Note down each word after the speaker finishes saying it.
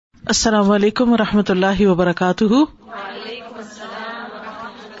السلام علیکم ورحمۃ اللہ وبرکاتہ. وعلیکم السلام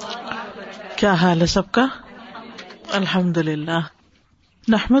ورحمۃ اللہ وبرکاتہ. کیا حال ہے سب کا؟ الحمد للہ.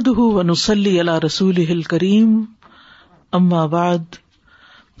 نحمده ونصلی علی رسولہ الکریم. اما بعد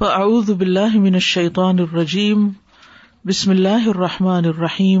فاعوذ باللہ من الشیطان الرجیم. بسم اللہ الرحمن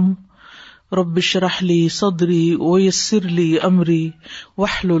الرحیم. رب اشرح لی صدری ویسر لی امری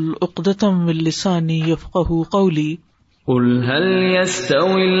واحلل عقدۃ من لسانی یفقہوا قولی. قل هل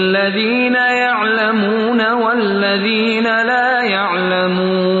يستوي الذين يعلمون والذين لا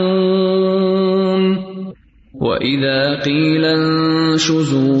يعلمون وإذا قيل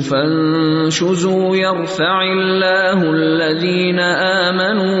انشزوا فانشزوا يرفع الله الذين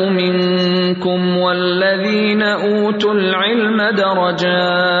آمنوا منكم والذين أوتوا العلم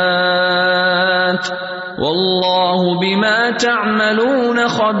درجات والله بما تعملون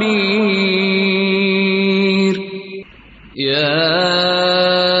خبير. يا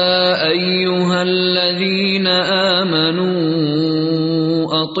أيها الذين آمنوا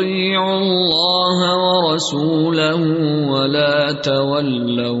أطيعوا الله ورسوله ولا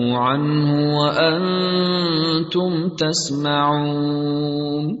تولوا عنه وأنتم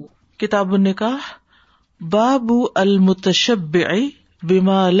تسمعون. کتاب النکاح. باب المتشبع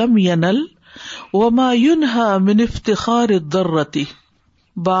بما لم ينل وما ينهى من افتخار الضرة.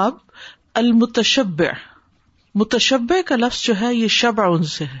 باب المتشبع. متشبع کا لفظ جو ہے یہ شبع ان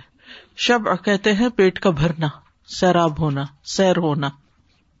سے ہے. شبع کہتے ہیں پیٹ کا بھرنا، سیراب ہونا، سیر ہونا.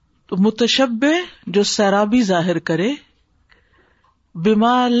 تو متشبع جو سیرابی ظاہر کرے،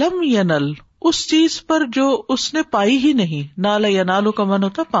 بما لم ینل اس چیز پر جو اس نے پائی ہی نہیں. نالا ینالو کا من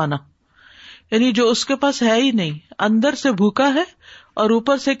ہوتا پانا، یعنی جو اس کے پاس ہے ہی نہیں، اندر سے بھوکا ہے اور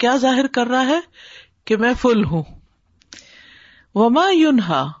اوپر سے کیا ظاہر کر رہا ہے کہ میں فل ہوں. وما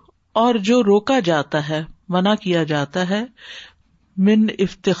ینہا اور جو روکا جاتا ہے، منع کیا جاتا ہے، من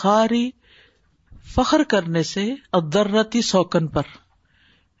افتخاری فخر کرنے سے، الضرتی سوکن پر،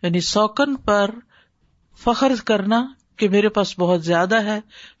 یعنی سوکن پر فخر کرنا کہ میرے پاس بہت زیادہ ہے،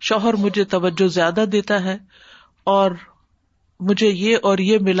 شوہر مجھے توجہ زیادہ دیتا ہے اور مجھے یہ اور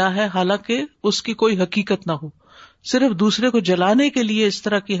یہ ملا ہے، حالانکہ اس کی کوئی حقیقت نہ ہو. صرف دوسرے کو جلانے کے لیے اس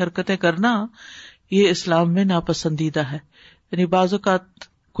طرح کی حرکتیں کرنا یہ اسلام میں ناپسندیدہ ہے. یعنی بعض اوقات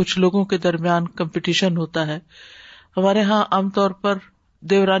کچھ لوگوں کے درمیان کمپٹیشن ہوتا ہے. ہمارے ہاں عام طور پر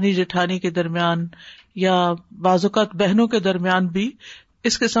دیورانی جٹھانی کے درمیان یا بعض اوقات بہنوں کے درمیان بھی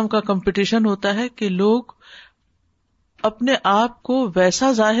اس قسم کا کمپٹیشن ہوتا ہے کہ لوگ اپنے آپ کو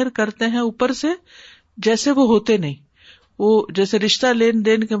ویسا ظاہر کرتے ہیں اوپر سے جیسے وہ ہوتے نہیں. وہ جیسے رشتہ لین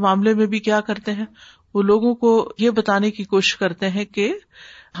دین کے معاملے میں بھی کیا کرتے ہیں، وہ لوگوں کو یہ بتانے کی کوشش کرتے ہیں کہ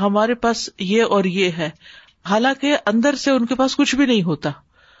ہمارے پاس یہ اور یہ ہے، حالانکہ اندر سے ان کے پاس کچھ بھی نہیں ہوتا.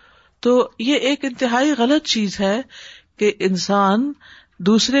 تو یہ ایک انتہائی غلط چیز ہے کہ انسان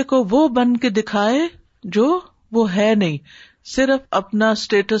دوسرے کو وہ بن کے دکھائے جو وہ ہے نہیں، صرف اپنا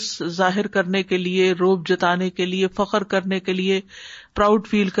سٹیٹس ظاہر کرنے کے لیے، روب جتانے کے لیے، فخر کرنے کے لیے، پراؤڈ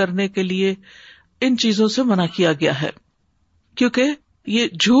فیل کرنے کے لیے. ان چیزوں سے منع کیا گیا ہے کیونکہ یہ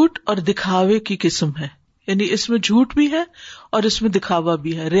جھوٹ اور دکھاوے کی قسم ہے. یعنی اس میں جھوٹ بھی ہے اور اس میں دکھاوا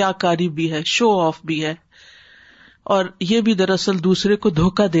بھی ہے، ریاکاری بھی ہے، شو آف بھی ہے، اور یہ بھی دراصل دوسرے کو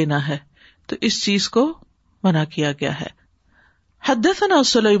دھوکہ دینا ہے. تو اس چیز کو منع کیا گیا ہے. حدثنا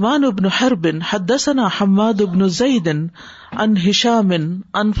سلیمان بن حرب حدثنا حماد بن زید عن ہشام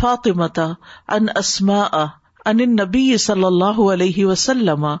عن فاطمۃ عن اسماء عن النبی صلی اللہ علیہ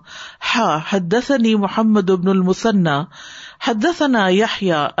وسلم حدثني محمد بن المثنى حدثنا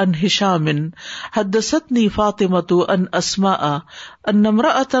يحيى عن هشام حدثتني فاطمة عن اسماء ان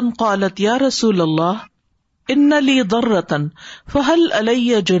امرأة قالت يا رسول الله ان لي ضرة فهل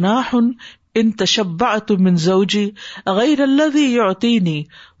علي جناح ان تشبعت من زوجي غير الذي يعطيني؟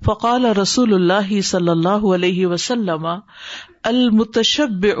 فقال رسول الله صلى الله عليه وسلم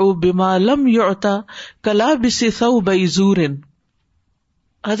المتشبع بما لم يعط كلابس ثوب زور.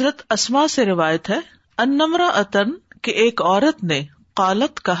 حضرت اسماء سے روایت ہے ان امرأة کہ ایک عورت نے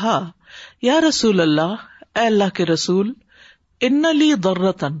قالت کہا یا رسول اللہ، اے اللہ کے رسول، ان لی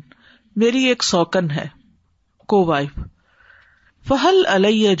ضرة میری ایک سوکن ہے، کو وائف، فہل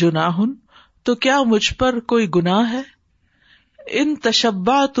علی جناح تو کیا مجھ پر کوئی گناہ ہے، ان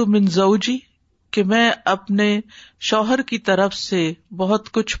تشبعت من زوجی کہ میں اپنے شوہر کی طرف سے بہت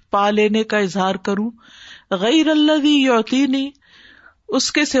کچھ پا لینے کا اظہار کروں، غیر الذی یعطینی اس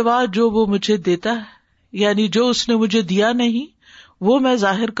کے سوا جو وہ مجھے دیتا ہے، یعنی جو اس نے مجھے دیا نہیں وہ میں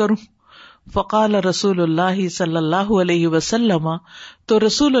ظاہر کروں. فقال رسول اللہ صلی اللہ علیہ وسلم تو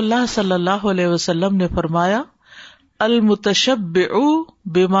رسول اللہ صلی اللہ علیہ وسلم نے فرمایا، المتشبع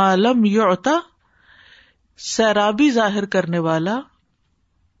بما لم يعطى، سیرابی ظاہر کرنے والا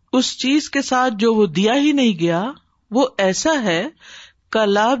اس چیز کے ساتھ جو وہ دیا ہی نہیں گیا وہ ایسا ہے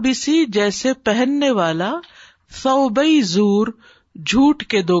کلابسی جیسے پہننے والا ثوبی زور جھوٹ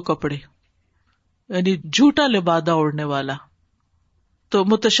کے دو کپڑے، یعنی جھوٹا لبادہ اوڑھنے والا. تو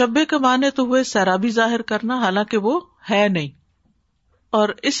متشبہ کے معنی تو ہوئے سرابی ظاہر کرنا، حالانکہ وہ ہے نہیں، اور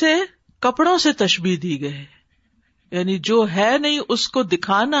اسے کپڑوں سے تشبیہ دی گئی، یعنی جو ہے نہیں اس کو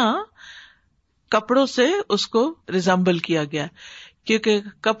دکھانا، کپڑوں سے اس کو ریزمبل کیا گیا، کیونکہ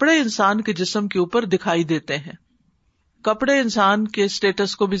کپڑے انسان کے جسم کے اوپر دکھائی دیتے ہیں، کپڑے انسان کے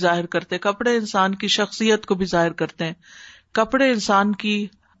اسٹیٹس کو بھی ظاہر کرتے ہیں، کپڑے انسان کی شخصیت کو بھی ظاہر کرتے ہیں، کپڑے انسان کی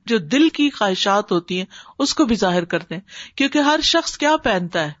جو دل کی خواہشات ہوتی ہیں اس کو بھی ظاہر کرتے ہیں، کیونکہ ہر شخص کیا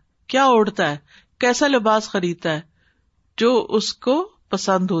پہنتا ہے، کیا اوڑھتا ہے، کیسا لباس خریدتا ہے، جو اس کو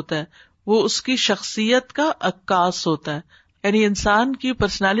پسند ہوتا ہے وہ اس کی شخصیت کا عکاس ہوتا ہے، یعنی انسان کی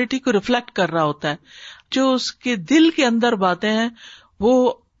پرسنالٹی کو ریفلیکٹ کر رہا ہوتا ہے. جو اس کے دل کے اندر باتیں ہیں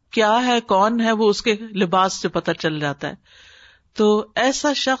وہ کیا ہے، کون ہے، وہ اس کے لباس سے پتہ چل جاتا ہے. تو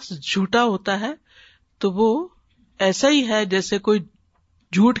ایسا شخص جھوٹا ہوتا ہے تو وہ ایسا ہی ہے جیسے کوئی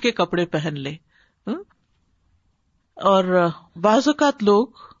جھوٹ کے کپڑے پہن لے. اور بعض اوقات لوگ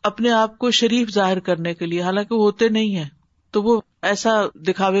اپنے آپ کو شریف ظاہر کرنے کے لیے، حالانکہ وہ ہوتے نہیں ہیں، تو وہ ایسا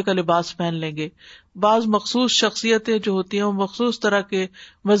دکھاوے کا لباس پہن لیں گے. بعض مخصوص شخصیتیں جو ہوتی ہیں وہ مخصوص طرح کے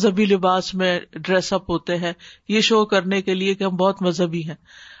مذہبی لباس میں ڈریس اپ ہوتے ہیں، یہ شو کرنے کے لیے کہ ہم بہت مذہبی ہیں.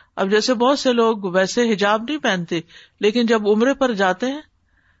 اب جیسے بہت سے لوگ ویسے حجاب نہیں پہنتے، لیکن جب عمرے پر جاتے ہیں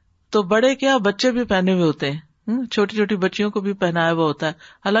تو بڑے کیا بچے بھی پہنے ہوئے ہوتے ہیں، چھوٹی چھوٹی بچیوں کو بھی پہنایا ہوا ہوتا ہے،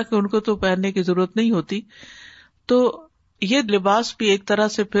 حالانکہ ان کو تو پہننے کی ضرورت نہیں ہوتی. تو یہ لباس بھی ایک طرح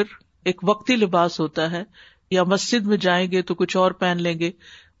سے پھر ایک وقتی لباس ہوتا ہے. یا مسجد میں جائیں گے تو کچھ اور پہن لیں گے،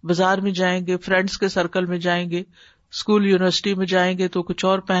 بازار میں جائیں گے، فرینڈس کے سرکل میں جائیں گے، اسکول یونیورسٹی میں جائیں گے تو کچھ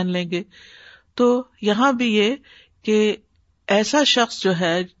اور پہن لیں گے. تو یہاں بھی یہ کہ ایسا شخص جو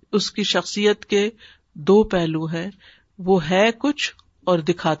ہے اس کی شخصیت کے دو پہلو ہیں، وہ ہے کچھ اور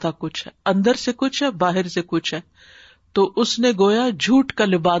دکھاتا کچھ ہے، اندر سے کچھ ہے، باہر سے کچھ ہے. تو اس نے گویا جھوٹ کا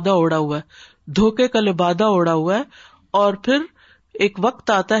لبادہ اوڑھا ہوا ہے، دھوکے کا لبادہ اوڑھا ہوا ہے، اور پھر ایک وقت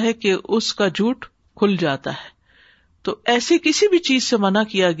آتا ہے کہ اس کا جھوٹ کھل جاتا ہے. تو ایسی کسی بھی چیز سے منع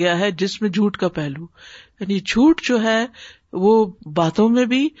کیا گیا ہے جس میں جھوٹ کا پہلو، یعنی جھوٹ جو ہے وہ باتوں میں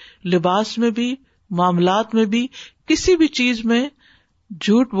بھی، لباس میں بھی، معاملات میں بھی، کسی بھی چیز میں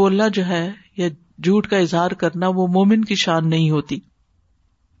جھوٹ بولنا جو ہے یا جھوٹ کا اظہار کرنا وہ مومن کی شان نہیں ہوتی.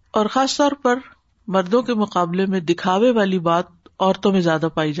 اور خاص طور پر مردوں کے مقابلے میں دکھاوے والی بات عورتوں میں زیادہ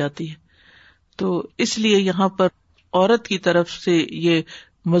پائی جاتی ہے. تو اس لیے یہاں پر عورت کی طرف سے یہ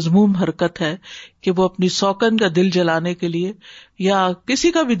مذموم حرکت ہے کہ وہ اپنی سوکن کا دل جلانے کے لیے یا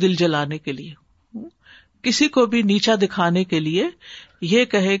کسی کا بھی دل جلانے کے لیے، کسی کو بھی نیچا دکھانے کے لیے یہ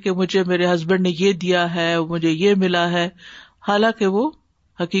کہے کہ مجھے میرے ہسبینڈ نے یہ دیا ہے، مجھے یہ ملا ہے، حالانکہ وہ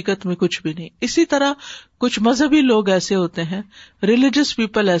حقیقت میں کچھ بھی نہیں. اسی طرح کچھ مذہبی لوگ ایسے ہوتے ہیں، ریلیجس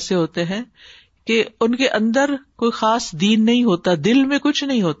پیپل ایسے ہوتے ہیں کہ ان کے اندر کوئی خاص دین نہیں ہوتا، دل میں کچھ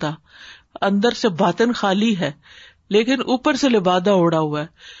نہیں ہوتا، اندر سے باطن خالی ہے، لیکن اوپر سے لبادہ اوڑھا ہوا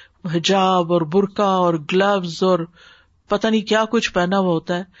ہے، حجاب اور برقع اور گلوز اور پتہ نہیں کیا کچھ پہنا ہوا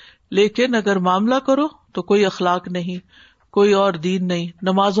ہوتا ہے. لیکن اگر معاملہ کرو تو کوئی اخلاق نہیں، کوئی اور دین نہیں،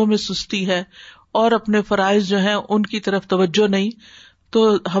 نمازوں میں سستی ہے اور اپنے فرائض جو ہیں ان کی طرف توجہ نہیں.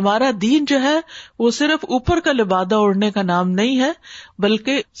 تو ہمارا دین جو ہے وہ صرف اوپر کا لبادہ اوڑھنے کا نام نہیں ہے،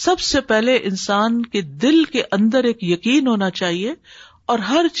 بلکہ سب سے پہلے انسان کے دل کے اندر ایک یقین ہونا چاہیے، اور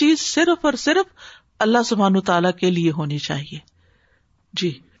ہر چیز صرف اور صرف اللہ سبحانہ تعالیٰ کے لیے ہونی چاہیے.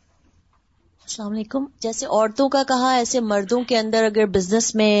 جی السلام علیکم. جیسے عورتوں کا کہا، ایسے مردوں کے اندر اگر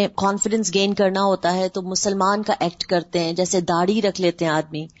بزنس میں کانفیڈنس گین کرنا ہوتا ہے تو مسلمان کا ایکٹ کرتے ہیں، جیسے داڑھی رکھ لیتے ہیں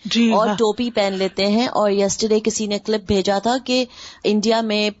آدمی جی اور ٹوپی پہن لیتے ہیں. اور یسٹرڈے کسی نے کلپ بھیجا تھا کہ انڈیا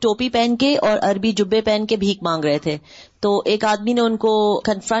میں ٹوپی پہن کے اور عربی جبے پہن کے بھیک مانگ رہے تھے. تو ایک آدمی نے ان کو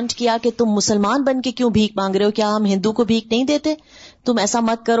کنفرنٹ کیا کہ تم مسلمان بن کے کیوں بھیک مانگ رہے ہو، کیا ہم ہندو کو بھیک نہیں دیتے؟ تم ایسا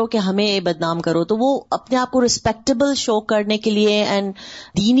مت کرو کہ ہمیں بدنام کرو. تو وہ اپنے آپ کو ریسپیکٹیبل شو کرنے کے لیے اینڈ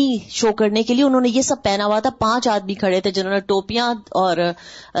دینی شو کرنے کے لیے انہوں نے یہ سب پہنا ہوا تھا. 5 آدمی کھڑے تھے جنہوں نے ٹوپیاں اور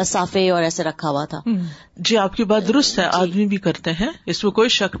صافے اور ایسے رکھا ہوا تھا. جی آپ کی بات درست ہے، آدمی بھی کرتے ہیں، اس میں کوئی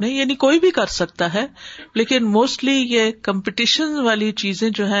شک نہیں، یعنی کوئی بھی کر سکتا ہے. لیکن موسٹلی یہ کمپٹیشن والی چیزیں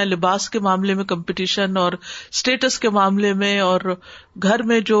جو ہیں، لباس کے معاملے میں کمپٹیشن اور اسٹیٹس کے معاملے میں اور گھر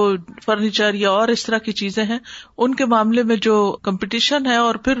میں جو فرنیچر یا اور اس طرح کی چیزیں ہیں ان کے معاملے میں جو کمپٹیشن ہے،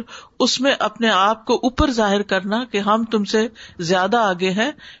 اور پھر اس میں اپنے آپ کو اوپر ظاہر کرنا کہ ہم تم سے زیادہ آگے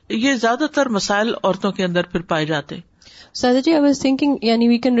ہیں، یہ زیادہ تر مسائل عورتوں کے اندر پھر پائے جاتے ہیں. Sadaji, I was thinking,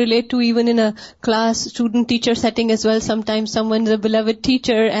 we can relate to even in a class, student-teacher setting as well. Sometimes someone's a beloved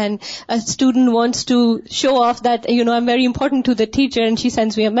teacher and a student wants to show off that, I'm very important to the teacher, and she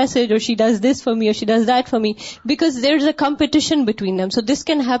sends me a message, or she does this for me, or she does that for me, because there's a competition between them. So this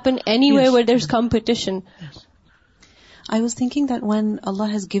can happen anywhere where there's competition. Yes. I was thinking that when Allah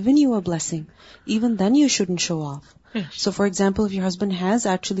has given you a blessing, even then you shouldn't show off. Yes. So for example, if your husband has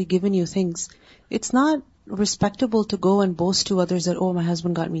actually given you things, it's not respectable to go and boast to others that, my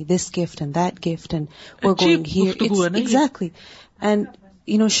husband got me this gift and that gift and we're going here. Exactly. And,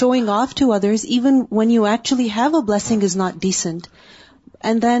 showing off to others, even when you actually have a blessing, is not decent.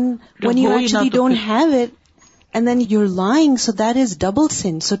 And then when you actually don't have it, and then you're lying, so that is double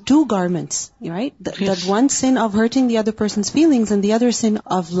sin. So 2 garments, right? That one sin of hurting the other person's feelings, and the other sin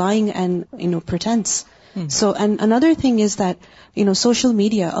of lying and, pretense. So, and another thing is that, social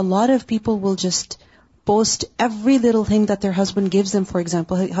media, a lot of people will just post every little thing that their husband gives them. For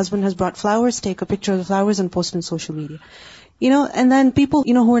example, her husband has brought flowers, take a picture of the flowers and post it on social media. And then people,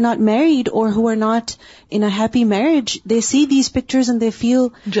 who are not married or who are not in a happy marriage, they see these pictures and they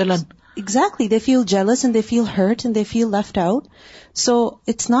feel Jalan. Exactly. They feel jealous and they feel hurt and they feel left out. So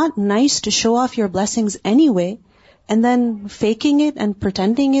it's not nice to show off your blessings anyway, and then faking it and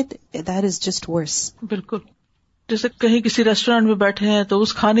pretending it, that is just worse. بالکل. جیسے کہیں کسی restaurant میں بیٹھے ہیں تو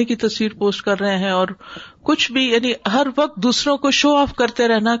اس کھانے کی تصویر پوسٹ کر رہے ہیں, اور کچھ بھی, ہر وقت دوسروں کو شو آف کرتے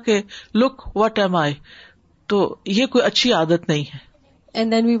رہنا کہ لک واٹ ایم آئی, تو یہ کوئی اچھی عادت نہیں ہے.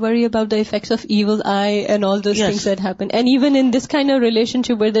 And then we worry about the effects of evil eye and all those things that happen. And even in this kind of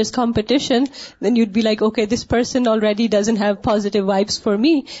relationship where there's competition, then you'd be like, okay, this person already doesn't have positive vibes for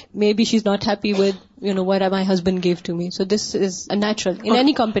me. Maybe she's not happy with, what my husband gave to me. So this is a natural in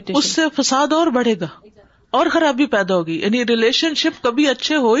any competition. اس سے فساد اور بڑھے گا اور خرابی پیدا ہوگی. یعنی relation شپ کبھی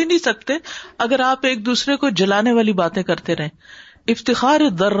اچھے ہو ہی نہیں سکتے اگر آپ ایک دوسرے کو جلانے والی باتیں کرتے رہیں. افتخار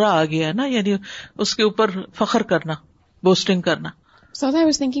ذرہ آ گیا ہے نا, یعنی اس کے اوپر فخر کرنا, بوسٹنگ کرنا. So I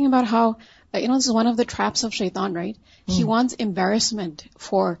was thinking about how, this is one of the traps of shaitan, right? He wants embarrassment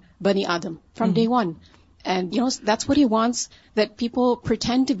for Bani Adam from day one. And, that's what he wants, that people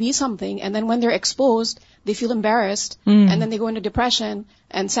pretend to be something, and then when they're exposed, they feel embarrassed, and then they go into depression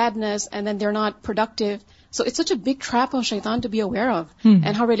and sadness, and then they're not productive. So it's such a big trap of shaitan to be aware of,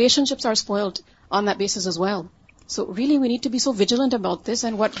 and how relationships are spoiled on that basis as well. So really we need to be so vigilant about this,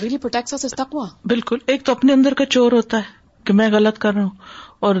 and what really protects us is taqwa. بالکل. ایک تو اپنے اندر کا چور ہوتا ہے کہ میں غلط کر رہا ہوں,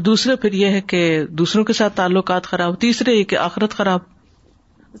 اور دوسرے پھر یہ ہے کہ دوسروں کے ساتھ تعلقات خراب, تیسرے یہ کہ آخرت خراب.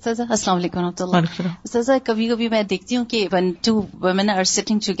 السلام علیکم ورحمۃ اللہ. استاذہ, کبھی کبھی میں دیکھتی ہوں کہ when two women are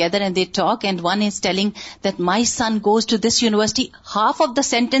sitting together and they talk and one is telling that my son goes to this university, half of the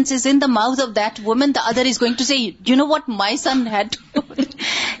sentence is in the mouth of that woman, the other is going to say, you know what my son had to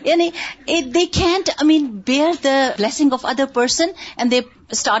they can't bear the blessing of other person, and they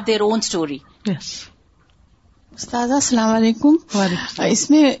start their own story. Yes. استاذہ السلام علیکم. اس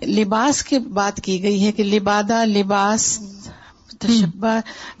میں لباس کی بات کی گئی ہے کہ لبادہ, لباس, تشبہ.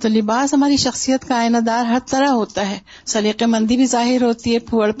 تو لباس ہماری شخصیت کا آئینہ دار ہر طرح ہوتا ہے. سلیقہ مندی بھی ظاہر ہوتی ہے,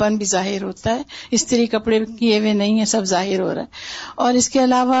 پھوڑ پن بھی ظاہر ہوتا ہے, استری کپڑے کیے ہوئے نہیں ہے, سب ظاہر ہو رہا ہے. اور اس کے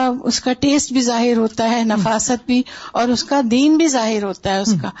علاوہ اس کا ٹیسٹ بھی ظاہر ہوتا ہے, نفاست بھی, اور اس کا دین بھی ظاہر ہوتا ہے,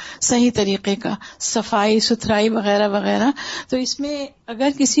 اس کا صحیح طریقے کا صفائی ستھرائی وغیرہ وغیرہ. تو اس میں اگر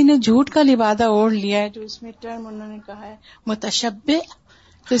کسی نے جھوٹ کا لبادہ اوڑھ لیا ہے, جو اس میں ٹرم انہوں نے کہا ہے متشبہ,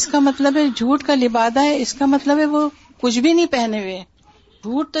 تو اس کا مطلب ہے جھوٹ کا لبادہ ہے, اس کا مطلب ہے وہ کچھ بھی نہیں پہنے ہوئے.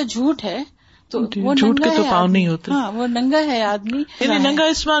 جھوٹ تو جھوٹ ہے, تو وہ جھوٹ کے تو پاؤں نہیں ہوتے. ہاں, وہ ننگا ہے آدمی. یعنی ننگا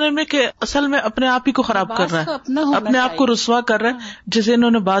اس معنی میں کہ اصل میں اپنے آپ ہی کو خراب کر رہا ہے, اپنے آپ کو رسوا کر رہا ہے, جسے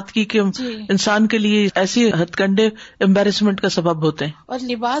انہوں نے بات کی کہ انسان کے لیے ایسی ہتھ کنڈے امبیرسمنٹ کا سبب ہوتے ہیں. اور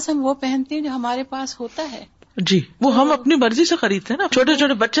لباس ہم وہ پہنتے ہیں جو ہمارے پاس ہوتا ہے. جی, وہ ہم اپنی مرضی سے خریدتے ہیں نا, چھوٹے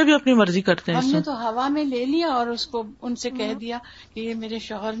چھوٹے بچے بھی اپنی مرضی کرتے ہیں. ہم نے تو ہوا میں لے لیا اور اس کو ان سے کہہ دیا کہ یہ میرے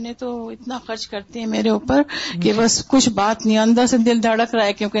شوہر نے تو اتنا خرچ کرتے ہیں میرے اوپر کہ بس کچھ بات نہیں, اندر سے دل دھڑک رہا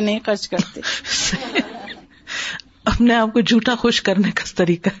ہے کیونکہ نہیں خرچ کرتے. اپنے آپ کو جھوٹا خوش کرنے کا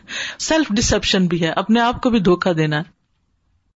طریقہ سیلف ڈسپشن بھی ہے, اپنے آپ کو بھی دھوکہ دینا ہے.